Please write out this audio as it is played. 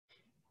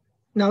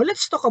Now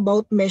let's talk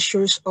about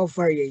measures of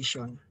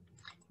variation.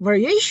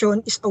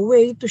 Variation is a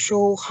way to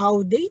show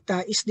how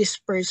data is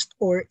dispersed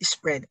or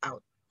spread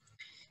out.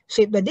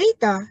 So if the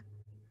data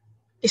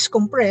is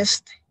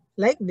compressed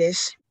like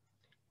this,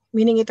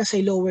 meaning it has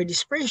a lower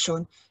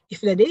dispersion.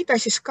 If the data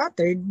is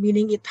scattered,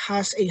 meaning it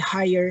has a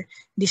higher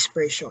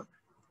dispersion.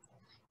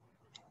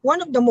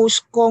 One of the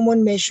most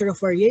common measure of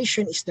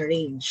variation is the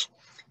range.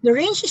 The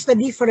range is the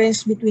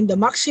difference between the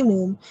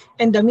maximum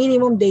and the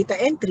minimum data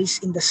entries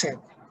in the set.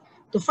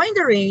 To find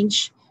the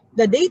range,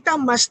 the data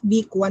must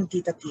be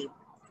quantitative.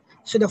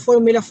 So the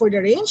formula for the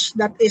range,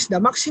 that is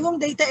the maximum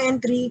data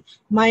entry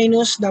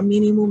minus the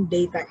minimum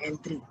data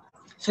entry.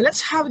 So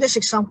let's have this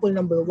example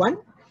number 1.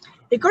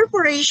 A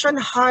corporation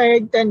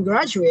hired 10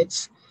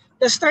 graduates.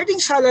 The starting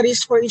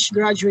salaries for each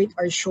graduate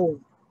are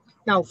shown.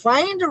 Now,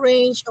 find the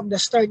range of the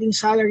starting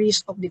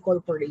salaries of the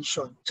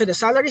corporation. So the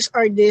salaries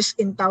are this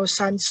in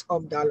thousands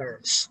of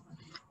dollars.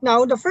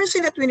 Now, the first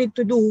thing that we need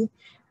to do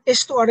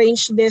is to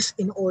arrange this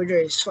in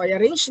order. So I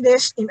arrange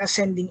this in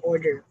ascending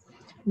order.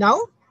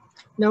 Now,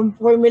 the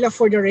formula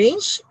for the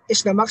range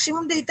is the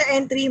maximum data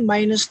entry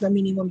minus the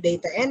minimum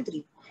data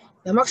entry.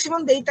 The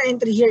maximum data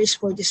entry here is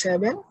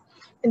 47,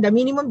 and the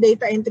minimum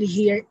data entry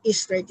here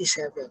is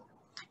 37.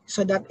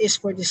 So that is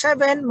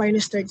 47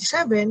 minus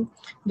 37.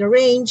 The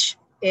range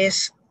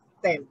is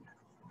 10,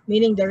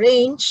 meaning the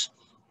range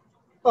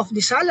of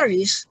the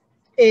salaries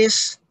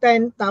is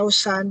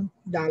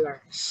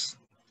 $10,000.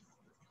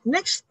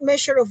 Next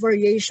measure of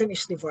variation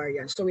is the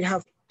variance. So we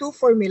have two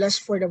formulas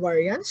for the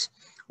variance,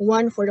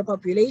 one for the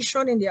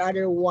population and the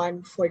other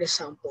one for the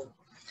sample.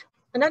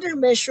 Another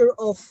measure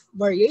of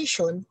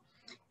variation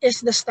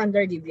is the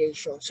standard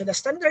deviation. So the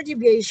standard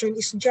deviation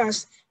is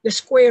just the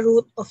square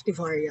root of the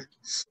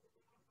variance.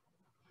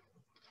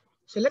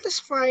 So let us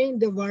find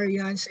the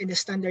variance and the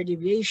standard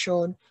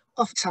deviation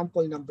of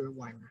sample number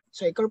 1.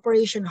 So a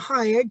corporation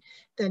hired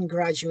 10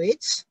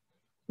 graduates.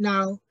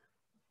 Now,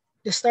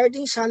 the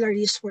starting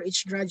salaries for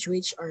each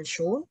graduate are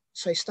shown.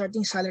 So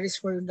starting salaries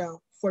for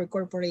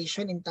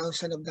corporation in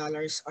thousands of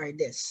dollars are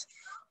this.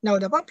 Now,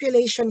 the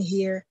population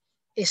here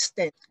is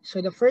 10.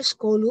 So the first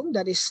column,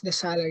 that is the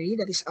salary,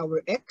 that is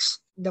our X.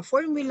 The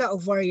formula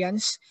of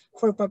variance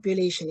for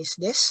population is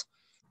this.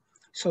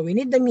 So we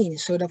need the mean.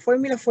 So the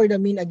formula for the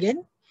mean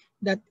again,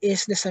 that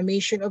is the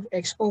summation of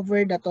X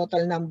over the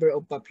total number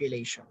of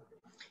population.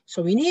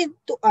 So we need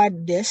to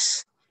add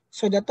this.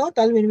 So the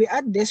total when we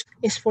add this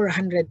is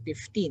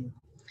 415.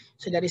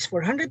 So that is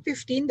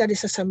 415, that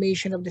is a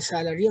summation of the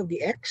salary of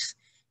the X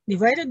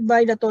divided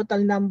by the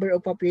total number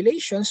of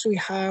populations. We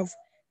have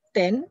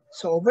 10,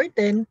 so over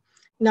 10.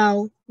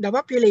 Now, the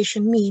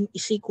population mean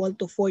is equal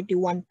to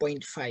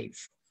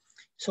 41.5.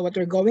 So what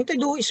we're going to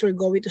do is we're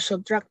going to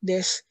subtract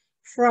this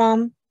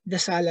from the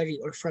salary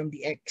or from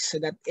the X. So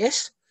that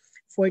is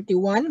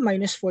 41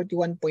 minus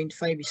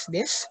 41.5 is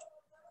this.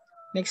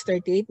 Next,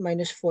 38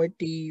 minus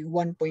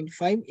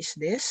 41.5 is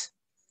this.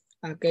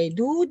 Okay,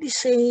 do the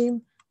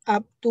same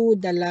up to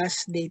the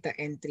last data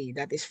entry.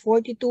 That is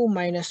 42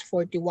 minus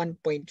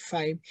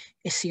 41.5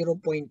 is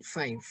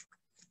 0.5.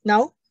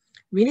 Now,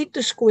 we need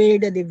to square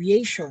the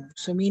deviation.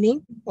 So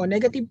meaning,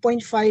 negative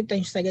 0.5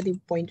 times negative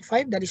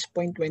 0.5, that is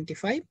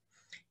 0.25.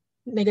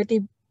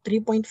 Negative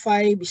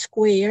 3.5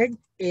 squared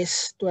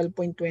is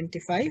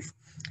 12.25.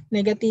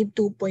 Negative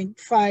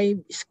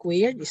 2.5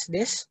 squared is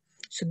this.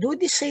 So do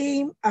the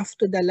same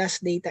after the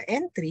last data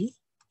entry.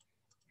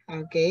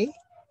 Okay,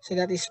 so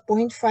that is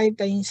 0.5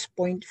 times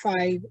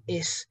 0.5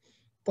 is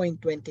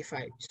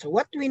 0.25. So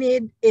what we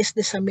need is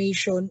the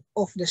summation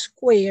of the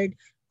squared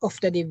of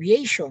the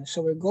deviation.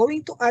 So we're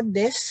going to add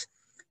this.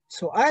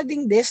 So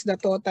adding this, the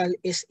total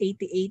is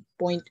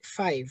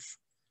 88.5.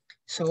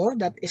 So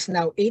that is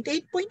now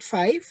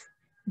 88.5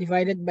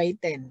 divided by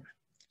 10.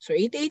 So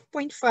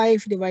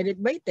 88.5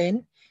 divided by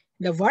 10,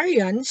 the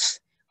variance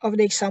of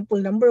the example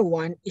number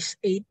 1 is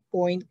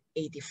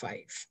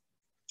 8.85.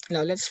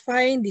 Now let's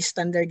find the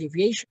standard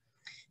deviation.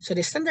 So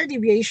the standard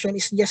deviation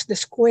is just the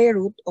square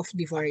root of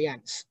the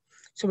variance.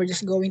 So we're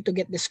just going to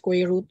get the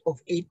square root of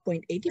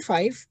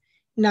 8.85.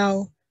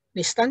 Now,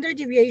 the standard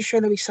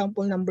deviation of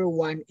example number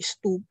 1 is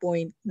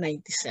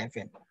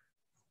 2.97.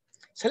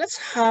 So let's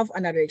have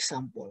another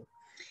example.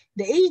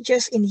 The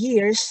ages in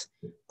years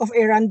of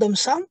a random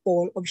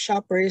sample of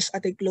shoppers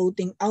at a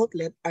clothing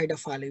outlet are the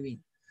following.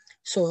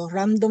 So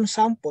random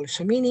sample,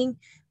 so meaning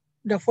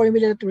the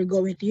formula that we're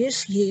going to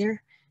use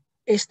here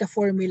is the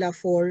formula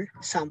for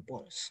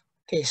samples.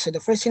 Okay, so the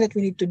first thing that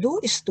we need to do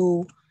is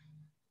to,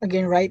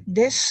 again, write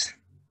this,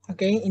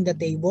 okay, in the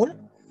table.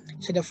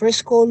 So the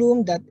first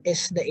column, that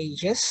is the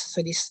ages.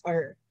 So these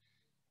are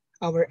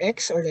our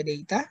X or the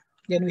data.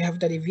 Then we have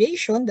the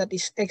deviation, that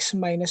is X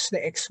minus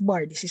the X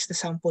bar. This is the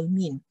sample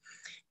mean.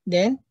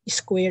 Then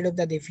square of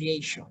the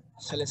deviation.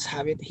 So let's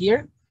have it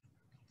here.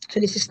 So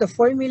this is the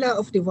formula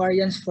of the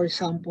variance for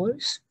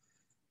samples.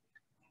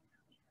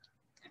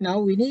 Now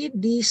we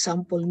need the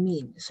sample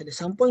mean. So the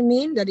sample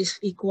mean, that is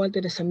equal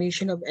to the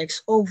summation of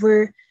X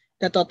over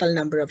the total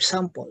number of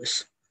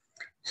samples.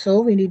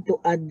 So we need to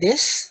add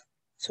this.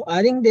 So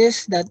adding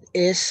this, that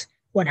is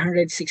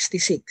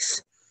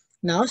 166.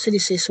 Now, so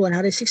this is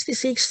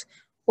 166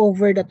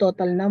 over the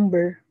total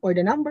number or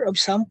the number of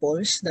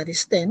samples, that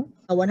is 10.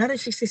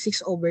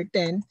 166 over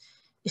 10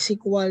 is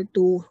equal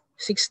to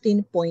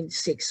 16.6.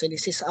 So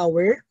this is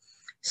our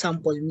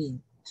sample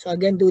mean. So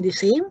again, do the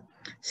same.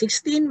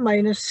 16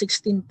 minus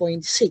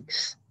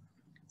 16.6.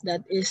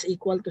 That is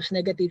equal to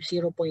negative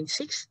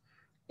 0.6.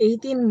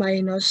 18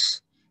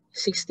 minus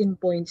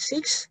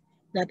 16.6.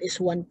 That is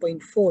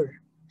 1.4.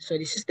 So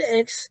this is the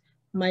x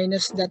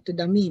minus that to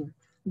the mean.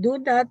 Do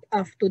that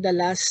up to the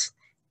last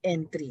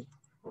entry.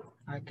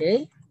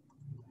 Okay.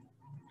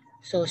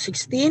 So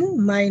 16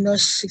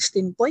 minus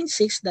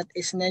 16.6, that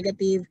is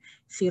negative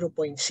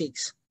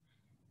 0.6.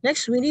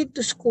 Next, we need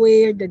to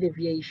square the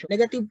deviation.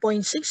 Negative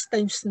 0.6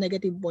 times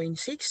negative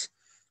 0.6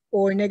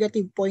 or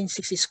negative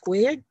 0.6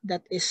 squared,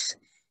 that is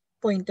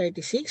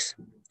 0.36.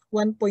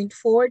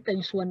 1.4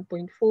 times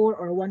 1.4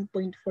 or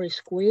 1.4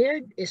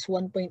 squared is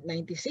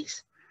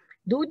 1.96.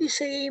 Do the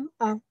same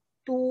up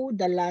to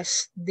the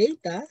last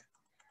data.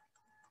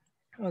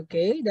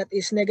 Okay, that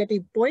is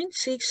negative 0.6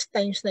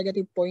 times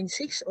negative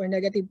 0.6 or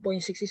negative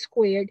 0.6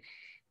 squared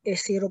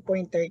is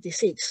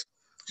 0.36.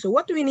 So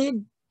what we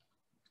need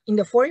in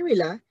the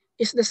formula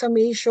is the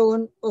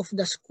summation of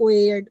the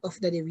squared of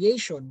the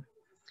deviation.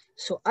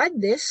 So add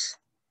this.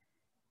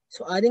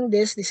 So adding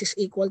this is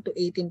equal to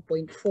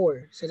 18.4.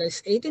 So that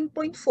is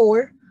 18.4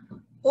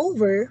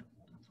 over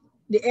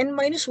the n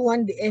minus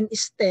 1. The n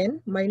is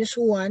 10 minus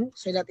 1.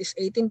 So that is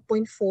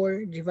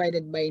 18.4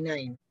 divided by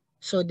 9.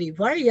 So the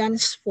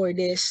variance for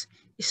this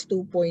is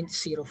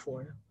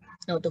 2.04.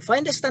 Now to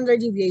find the standard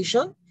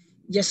deviation,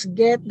 just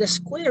get the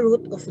square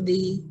root of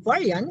the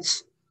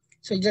variance.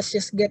 So just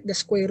get the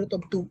square root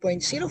of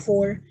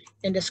 2.04,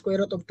 and the square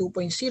root of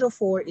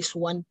 2.04 is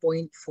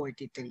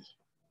 1.43.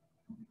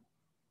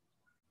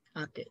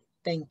 Okay,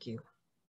 thank you.